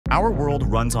Our world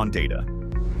runs on data.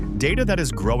 Data that is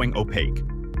growing opaque,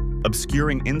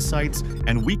 obscuring insights,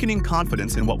 and weakening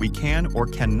confidence in what we can or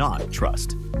cannot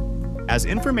trust. As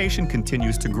information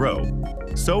continues to grow,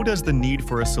 so does the need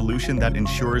for a solution that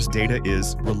ensures data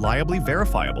is reliably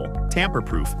verifiable,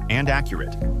 tamper-proof, and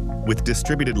accurate. With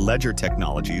distributed ledger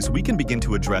technologies, we can begin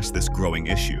to address this growing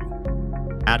issue.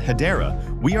 At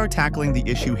Hedera, we are tackling the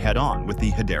issue head-on with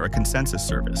the Hedera Consensus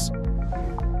Service.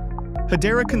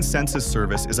 Hedera Consensus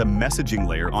Service is a messaging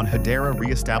layer on Hedera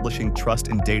reestablishing trust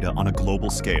in data on a global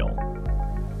scale.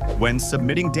 When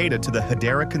submitting data to the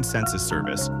Hedera Consensus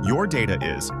Service, your data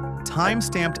is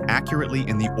time-stamped accurately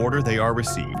in the order they are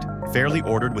received, fairly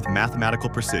ordered with mathematical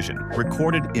precision,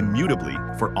 recorded immutably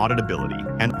for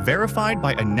auditability, and verified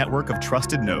by a network of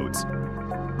trusted nodes.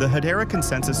 The Hedera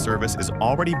Consensus Service is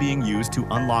already being used to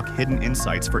unlock hidden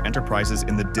insights for enterprises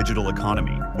in the digital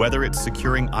economy, whether it's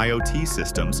securing IoT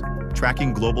systems,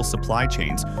 tracking global supply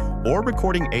chains, or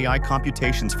recording AI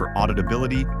computations for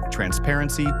auditability,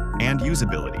 transparency, and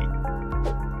usability.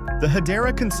 The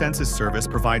Hedera Consensus Service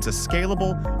provides a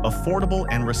scalable, affordable,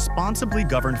 and responsibly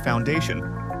governed foundation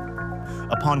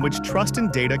upon which trust in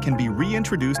data can be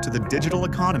reintroduced to the digital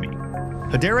economy.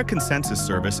 Hedera Consensus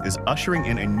Service is ushering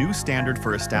in a new standard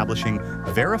for establishing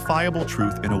verifiable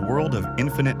truth in a world of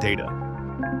infinite data.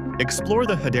 Explore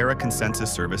the Hedera Consensus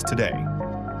Service today.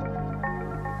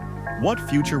 What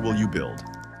future will you build?